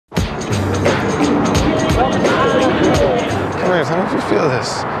you feel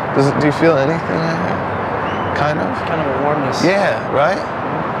this? Do you feel anything in here? Kind of? Kind of a warmness. Yeah, right?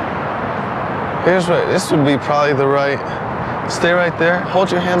 Here's what, this would be probably the right, stay right there.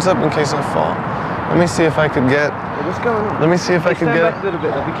 Hold your hands up in case I fall. Let me see if I could get, What's going on? let me see if I could stand get. back a little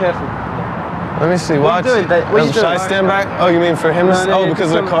bit, be careful. Let me see, What watch. are you doing? What are you Should I doing? stand back? Oh, you mean for him to, No, oh,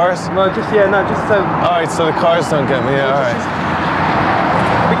 because of the cars? No, just so. All right, so the cars don't get me, yeah, all right.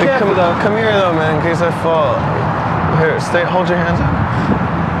 Be careful though. Come here though, man, in case I fall. Here, stay, hold your hands up.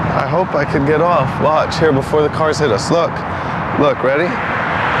 I hope I could get off. Watch, here, before the cars hit us. Look, ready?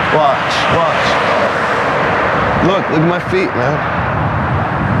 Watch. Look at my feet, man.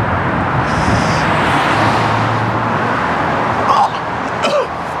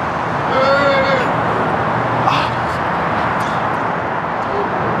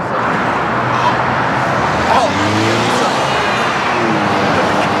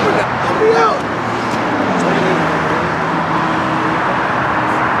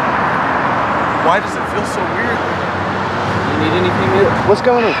 Why does it feel so weird? You need anything? What's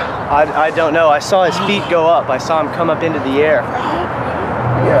going on? I don't know. I saw his feet go up. I saw him come up into the air.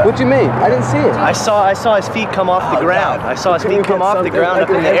 Yeah. What do you mean? I didn't see it. I saw his feet come off the ground. I saw his feet come off the ground up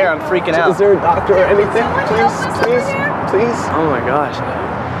in the air. I'm freaking out. Is there a doctor or anything? Please. Oh my gosh.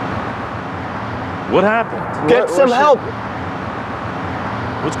 What happened? Get some help.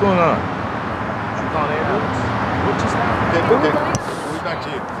 What's going on? What just happened? Okay. We'll be back to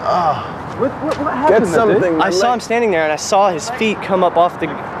you. What happened? Get something. I saw him standing there, and I saw his feet come up off the.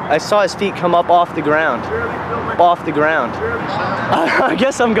 I saw his feet come up off the ground. Off the ground. I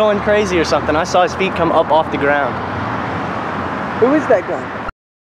guess I'm going crazy or something. I saw his feet come up off the ground. Who is that guy?